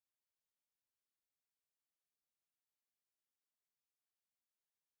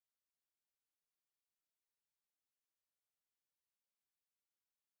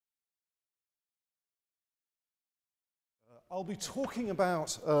I'll be talking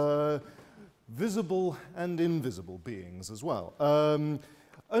about visible and invisible beings as well.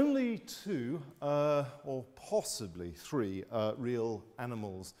 Only two, or possibly three, real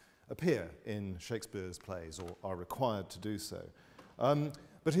animals appear in Shakespeare's plays, or are required to do so.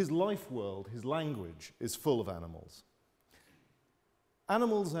 But his life world, his language, is full of animals.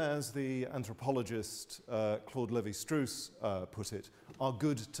 Animals, as the anthropologist Claude Lévi-Strauss put it, are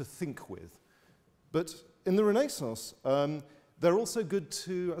good to think with. But in the Renaissance, they're also good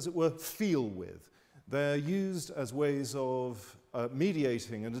to, as it were, feel with. They're used as ways of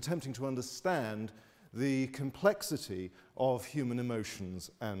mediating and attempting to understand the complexity of human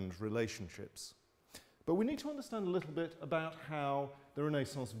emotions and relationships. But we need to understand a little bit about how the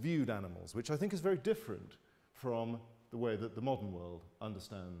Renaissance viewed animals, which I think is very different from the way that the modern world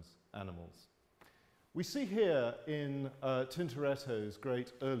understands animals. We see here in Tintoretto's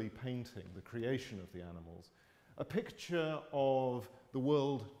great early painting, The Creation of the Animals, a picture of the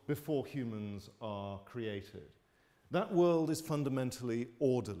world before humans are created. That world is fundamentally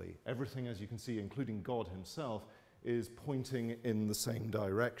orderly. Everything, as you can see, including God himself, is pointing in the same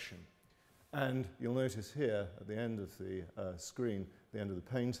direction. And you'll notice here at the end of the screen, the end of the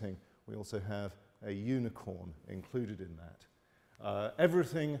painting, we also have a unicorn included in that.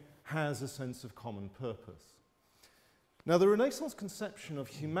 Everything has a sense of common purpose. Now, the Renaissance conception of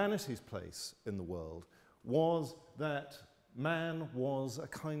humanity's place in the world was that man was a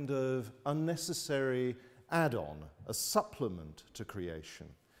kind of unnecessary add-on, a supplement to creation,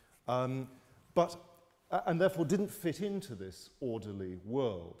 and therefore didn't fit into this orderly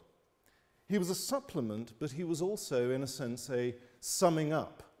world. He was a supplement, but he was also, in a sense, a summing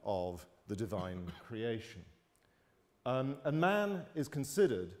up of the divine creation. And man is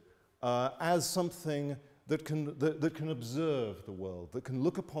considered as something that can observe the world, that can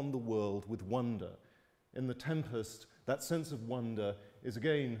look upon the world with wonder. In The Tempest, that sense of wonder is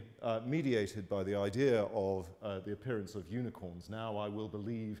again mediated by the idea of the appearance of unicorns. Now I will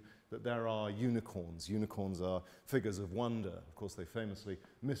believe that there are unicorns. Unicorns are figures of wonder. Of course, they famously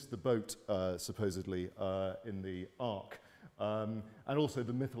missed the boat, supposedly, in the Ark. And also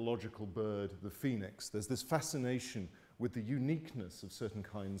the mythological bird, the phoenix. There's this fascination with the uniqueness of certain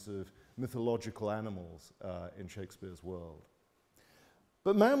kinds of mythological animals in Shakespeare's world.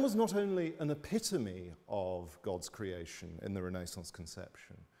 But man was not only an epitome of God's creation in the Renaissance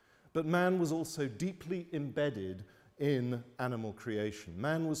conception, but man was also deeply embedded in animal creation.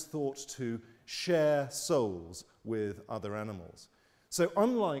 Man was thought to share souls with other animals. So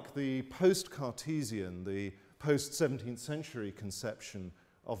unlike the post-Cartesian, the post-17th century conception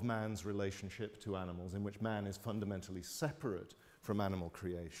of man's relationship to animals, in which man is fundamentally separate from animal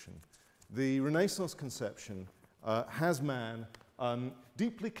creation, the Renaissance conception has man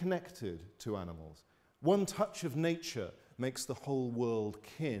deeply connected to animals. One touch of nature makes the whole world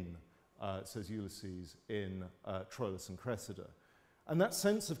kin, says Ulysses in Troilus and Cressida. And that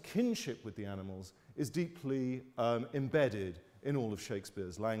sense of kinship with the animals is deeply embedded in all of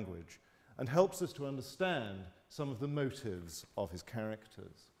Shakespeare's language and helps us to understand some of the motives of his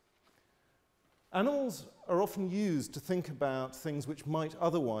characters. Animals are often used to think about things which might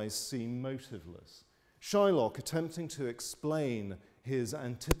otherwise seem motiveless. Shylock, attempting to explain his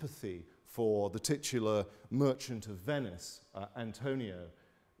antipathy for the titular merchant of Venice, Antonio,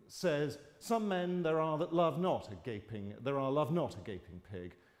 says, "Some men there are that love not a gaping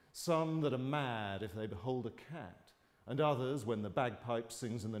pig, some that are mad if they behold a cat, and others, when the bagpipe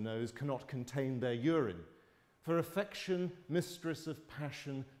sings in the nose, cannot contain their urine. For affection, mistress of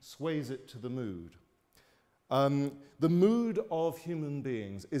passion, sways it to the mood." The mood of human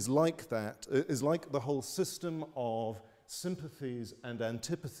beings is like that, is like the whole system of sympathies and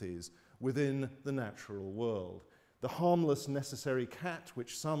antipathies within the natural world. The harmless, necessary cat,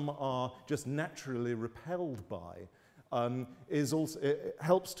 which some are just naturally repelled by, it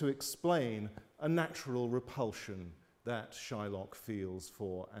helps to explain a natural repulsion that Shylock feels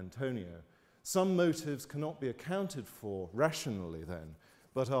for Antonio. Some motives cannot be accounted for rationally then,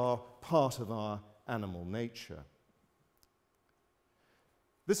 but are part of our animal nature.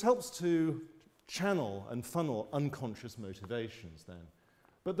 This helps to channel and funnel unconscious motivations then.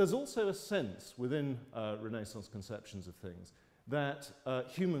 But there's also a sense within Renaissance conceptions of things that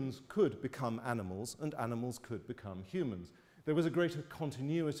humans could become animals and animals could become humans. There was a greater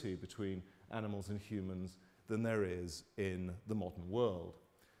continuity between animals and humans than there is in the modern world.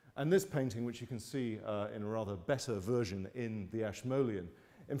 And this painting, which you can see in a rather better version in the Ashmolean,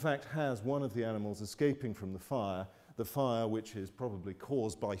 in fact has one of the animals escaping from the fire which is probably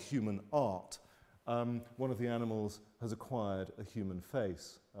caused by human art. One of the animals has acquired a human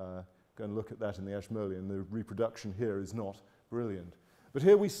face. Go and look at that in the Ashmolean. The reproduction here is not brilliant. But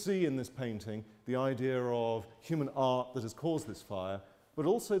here we see in this painting the idea of human art that has caused this fire, but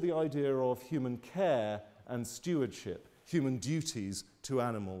also the idea of human care and stewardship, human duties to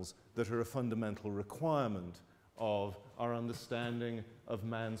animals that are a fundamental requirement of our understanding of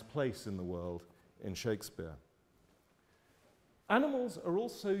man's place in the world in Shakespeare. Animals are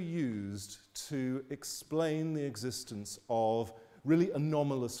also used to explain the existence of really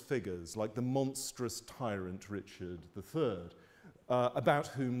anomalous figures, like the monstrous tyrant Richard III, about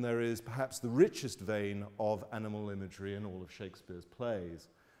whom there is perhaps the richest vein of animal imagery in all of Shakespeare's plays.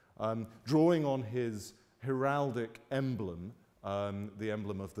 Drawing on his heraldic emblem, the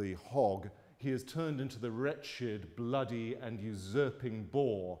emblem of the hog, he is turned into the wretched, bloody, and usurping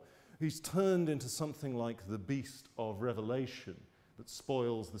boar. He's turned into something like the beast of Revelation that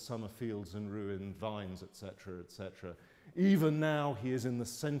spoils the summer fields and ruined vines, etc., etc. Even now he is in the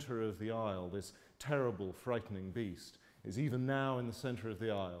center of the isle. This terrible, frightening beast is even now in the center of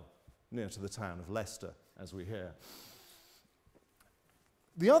the isle, near to the town of Leicester, as we hear.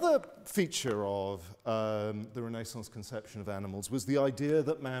 The other feature of the Renaissance conception of animals was the idea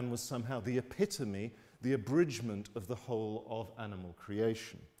that man was somehow the epitome, the abridgment of the whole of animal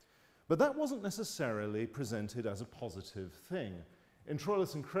creation. But that wasn't necessarily presented as a positive thing. In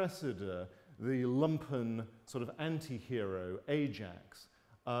Troilus and Cressida, the lumpen sort of anti-hero, Ajax,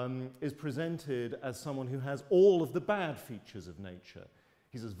 is presented as someone who has all of the bad features of nature.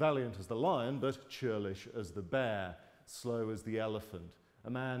 He's as valiant as the lion, but churlish as the bear, slow as the elephant, a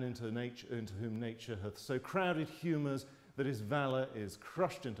man into whom nature hath so crowded humours that his valour is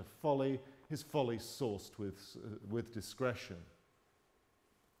crushed into folly, his folly sauced with discretion.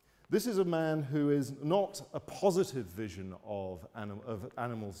 This is a man who is not a positive vision of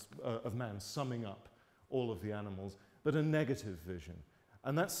animals, of man summing up all of the animals, but a negative vision.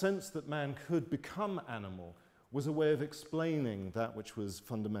 And that sense that man could become animal was a way of explaining that which was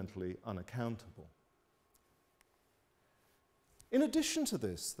fundamentally unaccountable. In addition to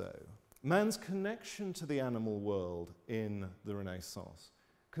this, though, man's connection to the animal world in the Renaissance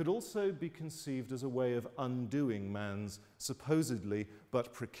could also be conceived as a way of undoing man's supposedly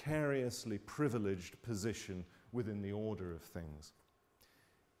but precariously privileged position within the order of things.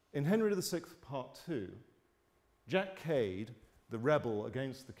 In Henry VI, Part 2, Jack Cade, the rebel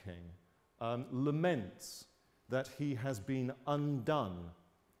against the king, laments that he has been undone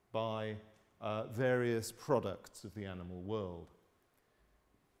by various products of the animal world.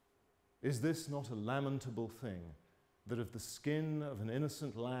 Is this not a lamentable thing, that of the skin of an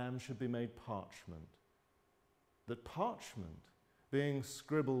innocent lamb should be made parchment, that parchment, being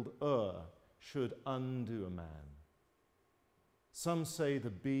scribbled should undo a man? Some say the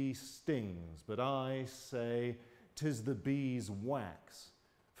bee stings, but I say 'tis the bee's wax,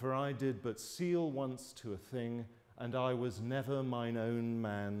 for I did but seal once to a thing, and I was never mine own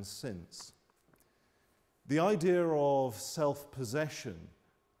man since. The idea of self-possession,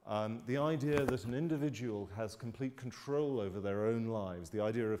 the idea that an individual has complete control over their own lives, the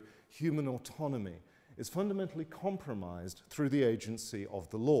idea of human autonomy, is fundamentally compromised through the agency of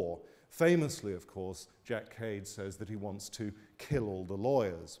the law. Famously, of course, Jack Cade says that he wants to kill all the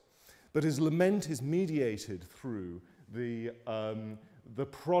lawyers. But his lament is mediated through the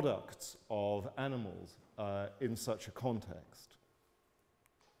products of animals in such a context.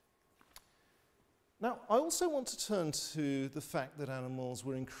 Now, I also want to turn to the fact that animals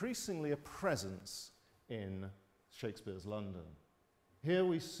were increasingly a presence in Shakespeare's London. Here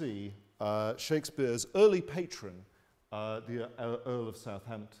we see Shakespeare's early patron, the Earl of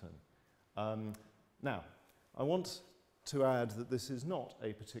Southampton. Now, I want to add that this is not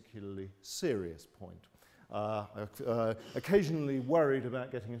a particularly serious point. Occasionally worried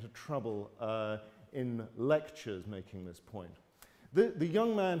about getting into trouble in lectures making this point. The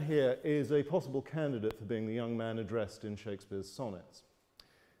young man here is a possible candidate for being the young man addressed in Shakespeare's sonnets.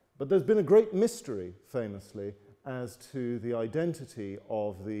 But there's been a great mystery, famously, as to the identity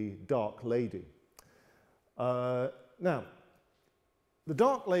of the Dark Lady. Now, the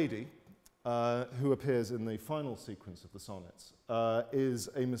Dark Lady, who appears in the final sequence of the sonnets, is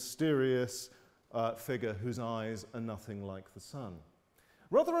a mysterious figure whose eyes are nothing like the sun.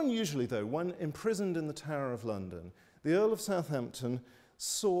 Rather unusually, though, when imprisoned in the Tower of London, the Earl of Southampton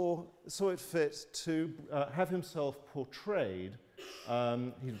saw it fit to have himself portrayed.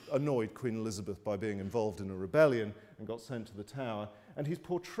 He annoyed Queen Elizabeth by being involved in a rebellion and got sent to the Tower, and he's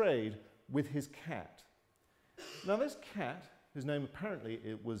portrayed with his cat. Now, this cat, whose name apparently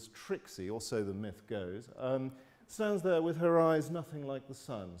it was Trixie, or so the myth goes, stands there with her eyes nothing like the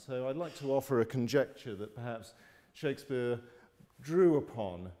sun. So I'd like to offer a conjecture that perhaps Shakespeare drew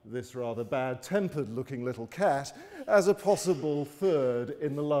upon this rather bad-tempered looking little cat as a possible third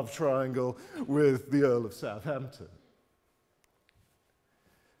in the love triangle with the Earl of Southampton.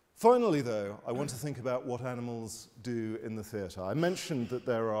 Finally, though, I want to think about what animals do in the theatre. I mentioned that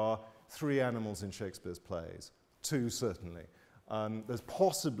there are 3 animals in Shakespeare's plays, 2 certainly. There's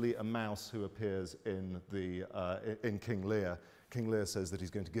possibly a mouse who appears in King Lear. King Lear says that he's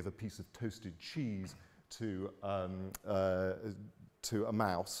going to give a piece of toasted cheese to a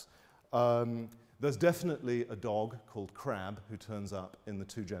mouse. There's definitely a dog called Crab who turns up in the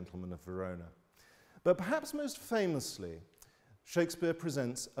Two Gentlemen of Verona. But perhaps most famously, Shakespeare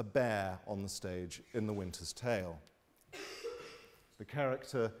presents a bear on the stage in The Winter's Tale. The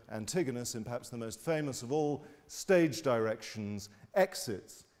character Antigonus, in perhaps the most famous of all stage directions,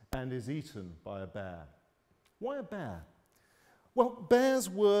 exits and is eaten by a bear. Why a bear? Well, bears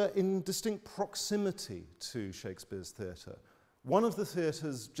were in distinct proximity to Shakespeare's theatre. One of the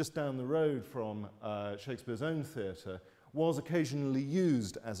theatres just down the road from Shakespeare's own theatre was occasionally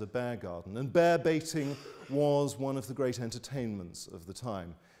used as a bear garden, and bear baiting was one of the great entertainments of the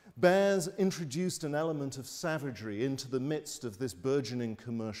time. Bears introduced an element of savagery into the midst of this burgeoning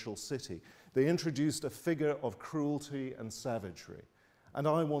commercial city. They introduced a figure of cruelty and savagery. And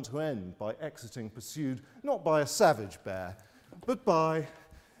I want to end by exiting pursued not by a savage bear, but by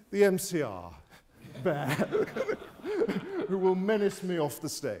the MCR bear, who will menace me off the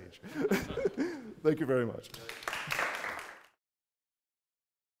stage. Thank you very much.